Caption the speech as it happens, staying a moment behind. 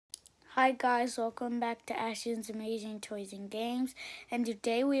Hi guys, welcome back to Ashton's Amazing Toys and Games, and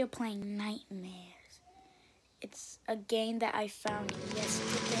today we are playing Nightmares. It's a game that I found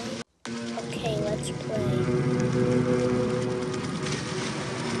yesterday. Okay, let's play. I'm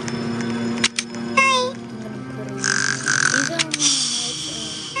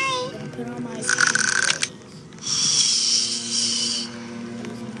gonna put on my PJs.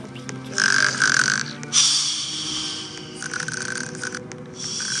 These are my PJs.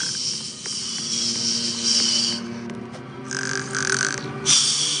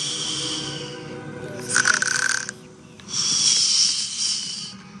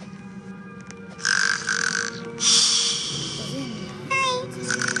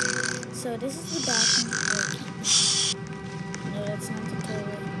 So this is the bathroom. No, that's not the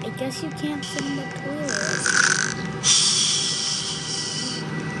toilet. I guess you can't sit in the toilet.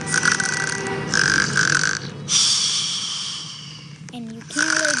 And you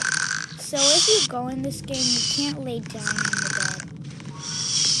can't lay. So if you go in this game, you can't lay down on the bed.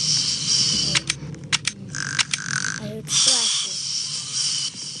 I heard splashes.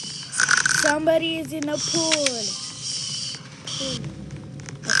 Somebody is in the pool.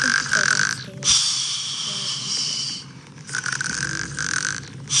 I think you go downstairs.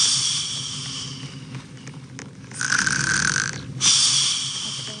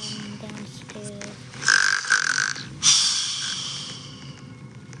 Okay, I'm downstairs.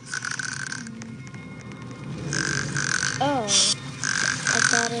 Oh, I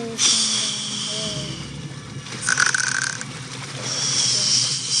thought it was in the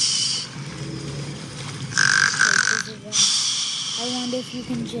I wonder if you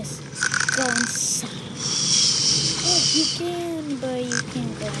can just go inside. Oh, you can, but you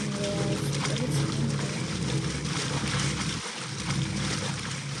can't go anywhere else. But it's in there.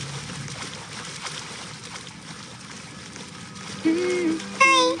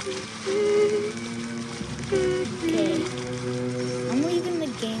 Okay. I'm leaving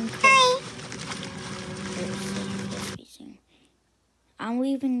the game because I'm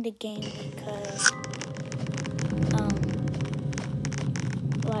leaving the game because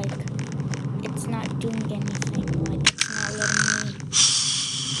like it's not doing anything. Like it's not letting me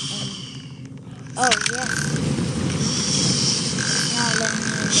oh yes. It's not letting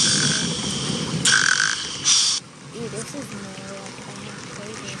me Ew, this is more like I have to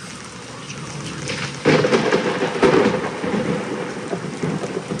play this.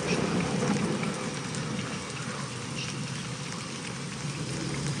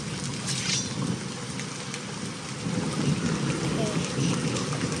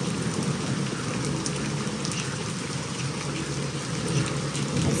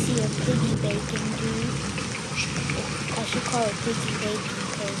 Piggy bacon, dude. I should call it piggy bacon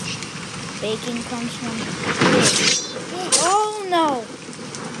because bacon comes from pig. Oh no!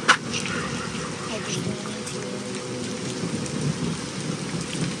 I just ran into it.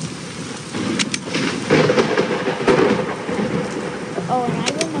 Oh, and I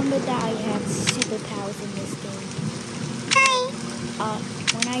remember that I had superpowers in this game.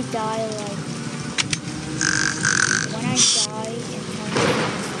 When I die and turn into stuff,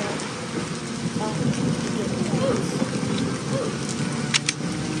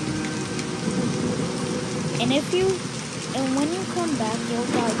 and when you come back, you'll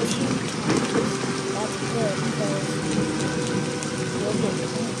die 2 times. That's good because you'll get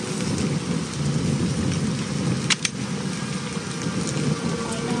points.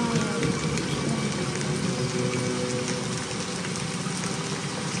 I know I have 20.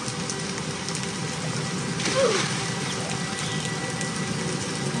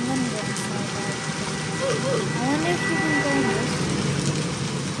 I'm gonna go inside that. I wonder if you can go in this.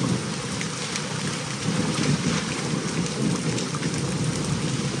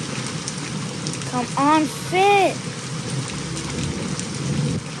 Come on, fit!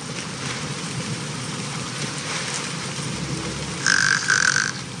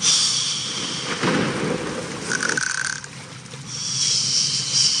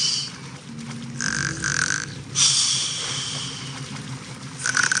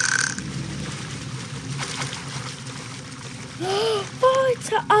 Oh, it's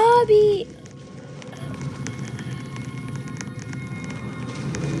an obby!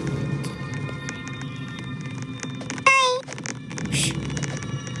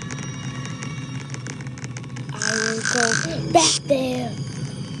 I will go back there.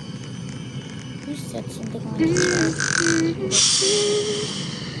 Who said something on the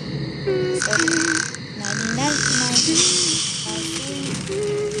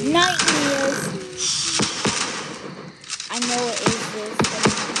Nightmares. I know it is this, but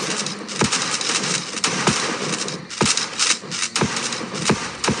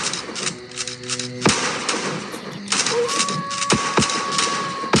I'm not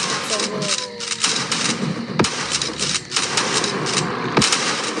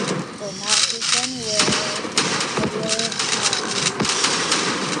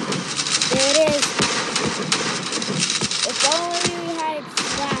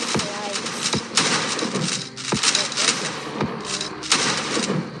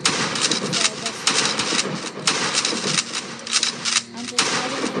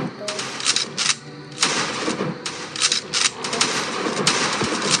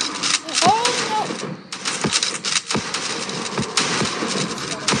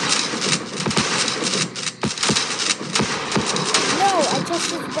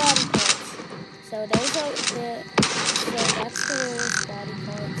remove body parts. So those are so that's the lowest body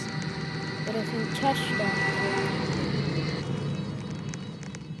parts. But if you touch them,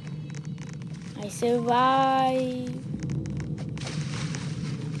 I survive.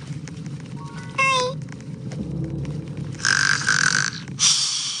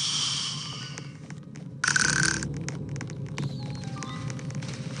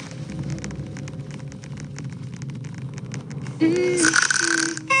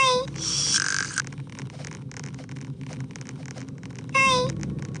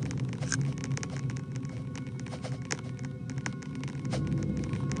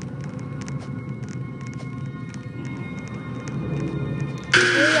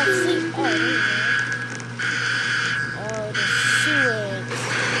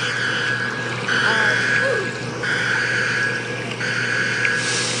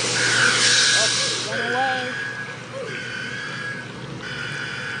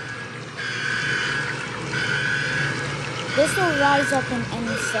 This will rise up in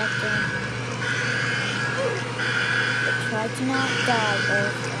any second. But try to not die or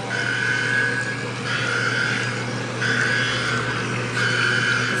fall.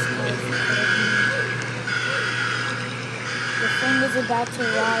 The thing is about to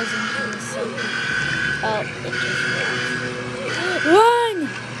rise in any second. Oh, it just rose. Run!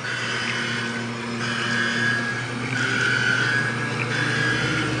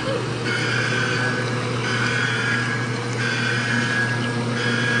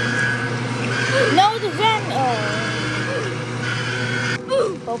 No, the vent!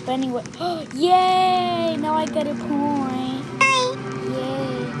 Oh. Hope anyway. Yay! Now I got a point.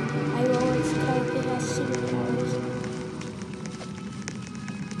 Yay. I always thought it has superpowers.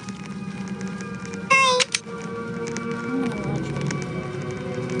 I'm gonna watch it.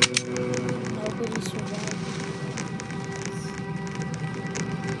 Nobody survived.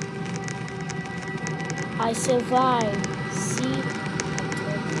 I survived. See?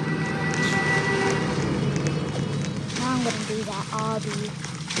 I'm gonna do that obby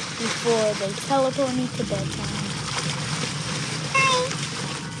before they teleport me to bedtime.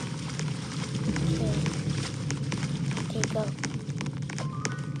 Okay, go.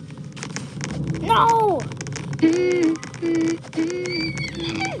 No!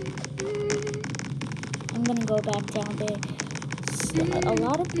 I'm gonna go back down there. A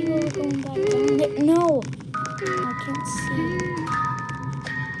lot of people are going back down there. No! I can't see.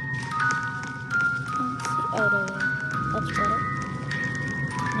 Oh, there. That's better.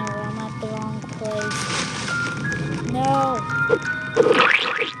 No, I'm at the wrong place. No!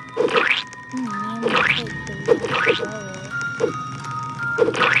 Man, I take the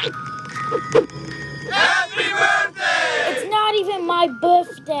Happy birthday! It's not even my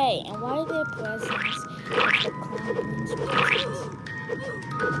birthday! And why are there presents? Like the clown's presents.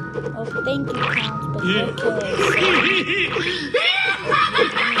 Oh, thank you, clowns, but you're killers. Because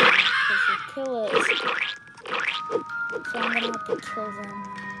you're killers. So I'm gonna have to kill them.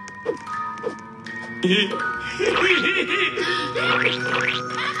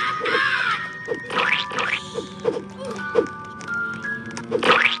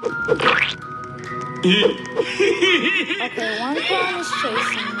 Okay, one clown is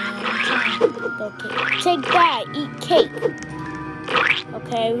chasing me. Okay, take that, eat cake.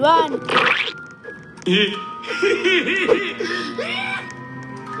 Okay, run. Yeah,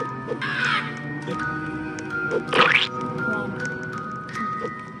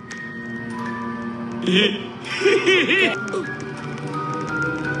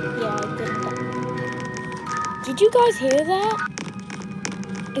 I didn't. Did you guys hear that?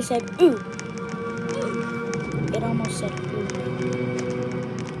 It said ooh. It almost said ooh.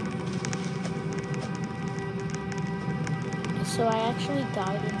 So I actually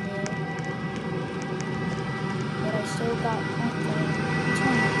died in there. But I still got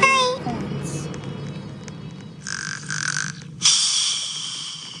 20 points.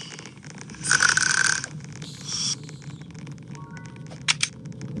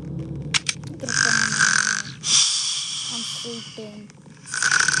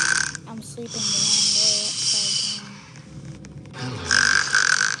 I'm sleeping the wrong way upside down.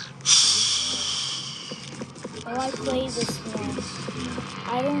 Oh, I played this one.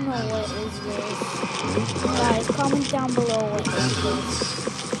 I don't know what is this. Guys, comment down below what is this.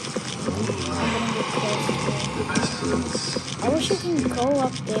 I'm gonna get close to it. I wish you can go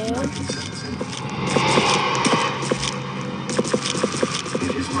up there.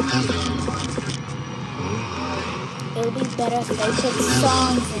 It'll be better if they put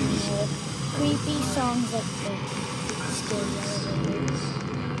songs in here. Creepy songs like the scary elevator.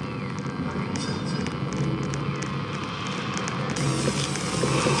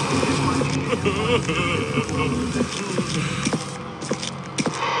 Hello.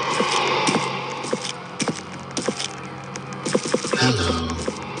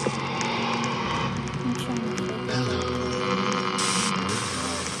 I'm trying to figure it out.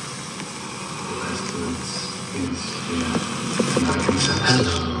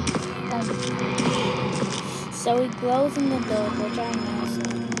 Hello. So he glows in the dark, which I know.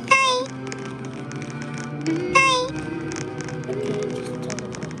 Okay, just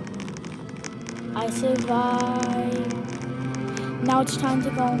teleport. I survived. Now it's time to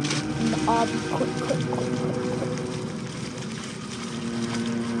go in the obby. Quick.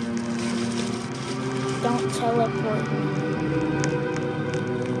 Don't teleport me.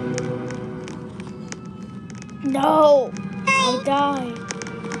 No! I died.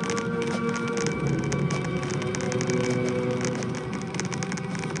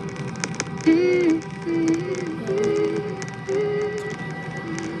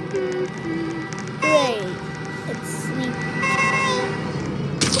 Great. It's sleep time.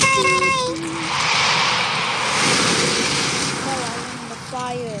 Oh, I went in the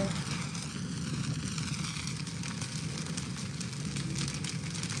fire.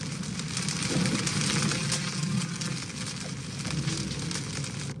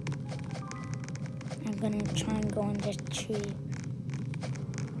 I'm gonna try and go in this tree.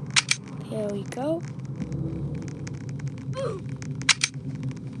 Here we go. Put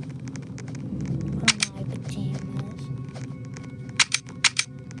on my pajamas.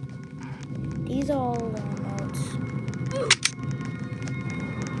 These are all the remotes.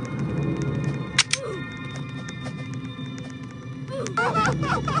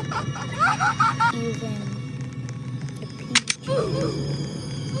 Even the peaches.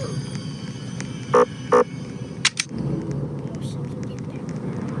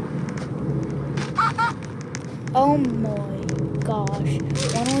 Oh my gosh.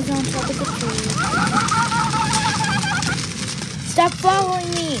 One was on top of the tree. Stop following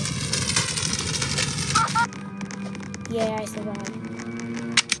me! Yeah, I survived.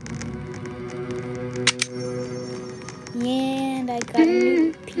 And I got a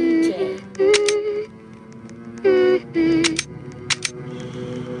new PJ.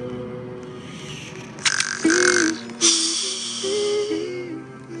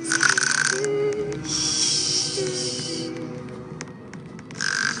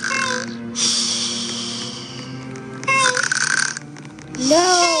 No!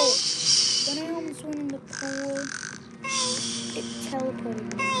 When I almost went in the pool, it teleported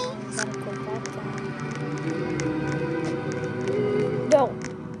me. I gotta go back down. No!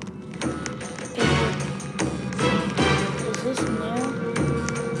 Is this new?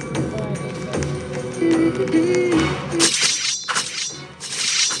 Or I did this?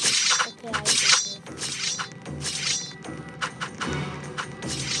 Okay, I did this.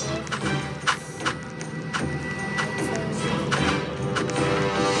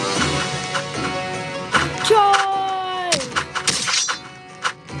 Charge!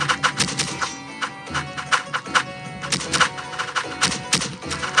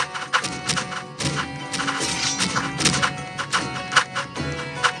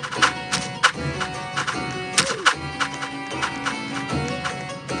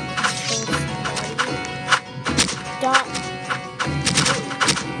 Stop.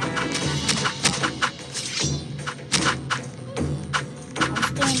 I'm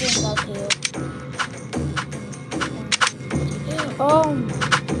standing up here.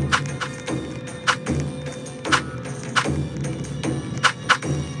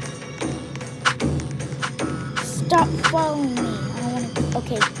 Stop following me. I don't want to.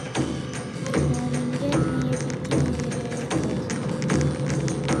 Okay. Come and get me if you can.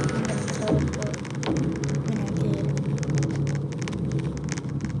 I'm gonna teleport. And I did.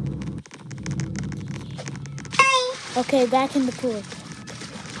 Okay, back in the pool.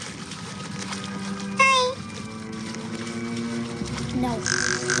 No.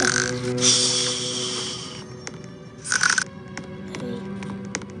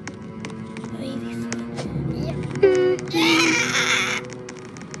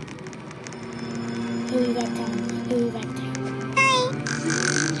 Hurry back down. Hurry back down.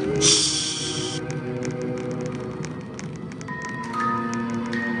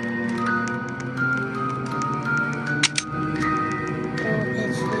 Oh,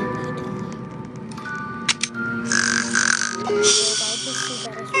 it's sleepy time. I'll just do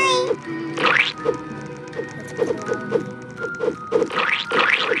that as well. It's cloudy.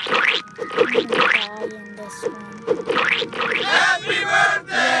 I'm gonna die in this one. Happy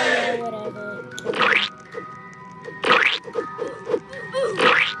birthday! Yeah, whatever.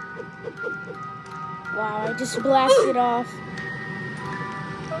 Wow, I just blasted off.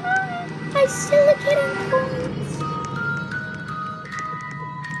 I'm still getting points.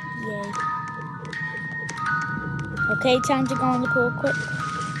 Yay. Okay, time to go in the pool quick.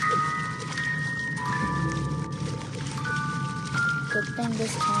 Good thing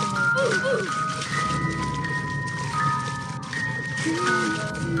this time is good.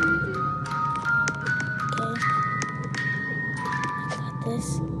 Okay. I got this.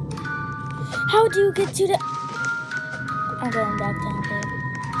 How do you get to the... I'm going back down there.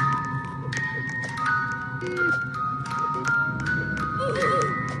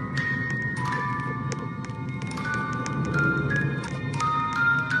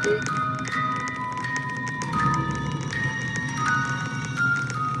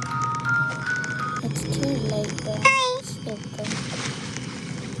 It's too late though. Still go.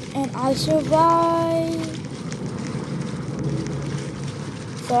 And I survived.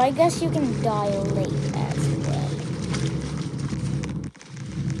 So I guess you can die late as well.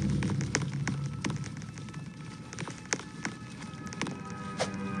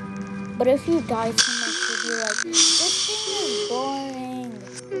 But if you die too much, you'll be like, this game is boring.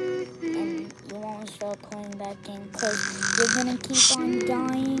 And you won't start playing that game because you're gonna keep on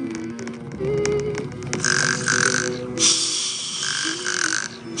dying.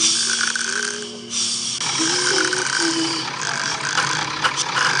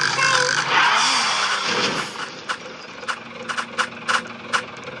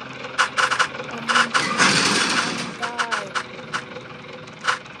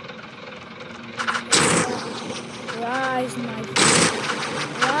 Rise, my friend.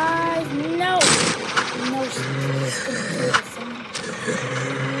 Rise. No. No, she's gonna do it.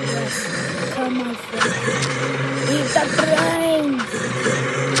 Yes. Come, my friend. Eat the brains.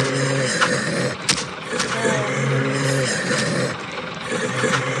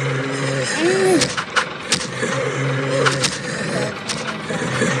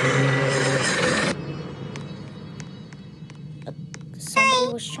 Somebody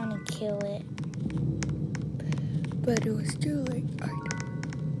was trying to kill it. But it was too late. I'm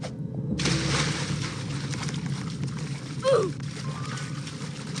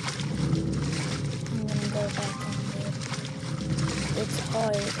gonna go back on there. It's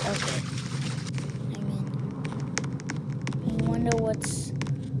hard. Okay. I wonder what's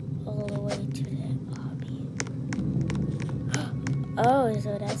all the way to that lobby. Oh,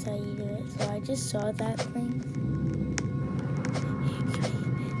 so that's how you do it. So I just saw that thing.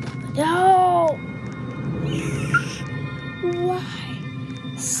 No! Why?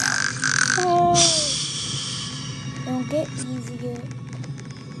 So hard. Don't get easier.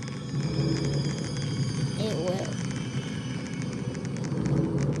 It will.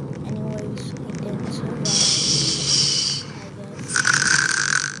 Anyways, I didn't survive, I guess.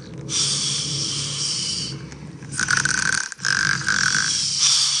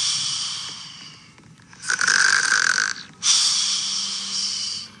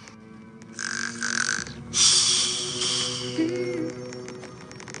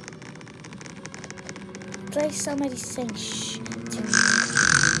 It's like somebody saying shh to me.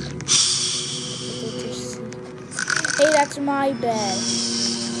 Hey, that's my bed.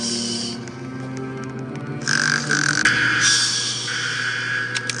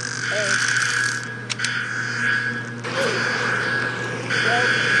 Hey. Well,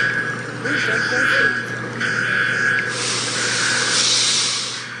 we did this.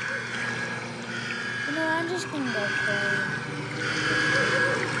 You know, I'm just gonna go play.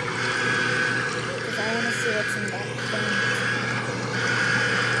 Because I want to see what's in that thing.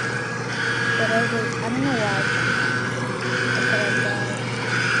 But I don't know why.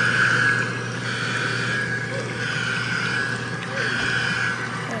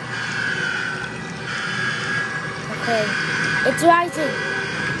 Okay, it's rising.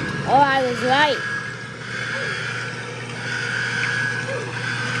 Oh, I was right.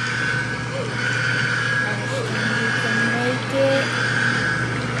 You can make it.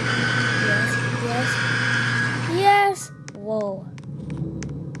 Yes, yes, yes. Whoa.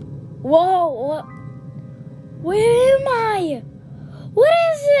 Whoa, what? Where am I? What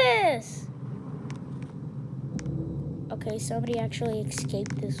is this? Okay, somebody actually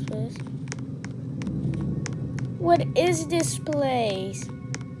escaped this first. What is this place?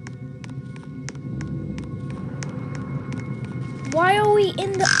 Why are we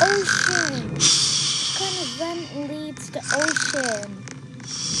in the ocean? What kind of vent leads to ocean?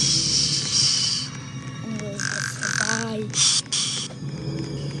 Anyways, let's survive.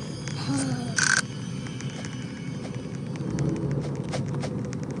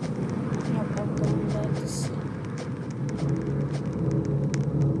 Nope, I'm going back to sleep.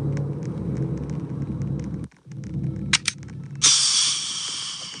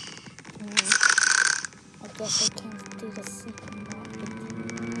 guess I can't do the supermarket.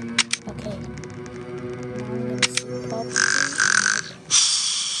 Okay. Now I'm gonna see Poppy.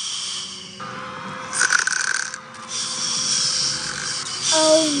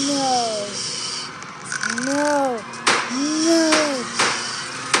 Oh no! No! No!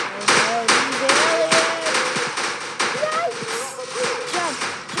 Oh no, these aliens! Yikes! Jump!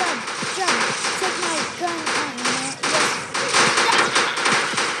 Jump! Jump! Take my gun, Iron Man. Yes!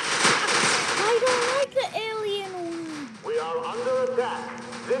 I don't like the alien one. We are under attack.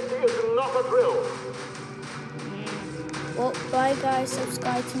 This is not a drill. Well, bye guys.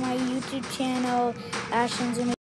 Subscribe to my YouTube channel, Ashton's Amazing.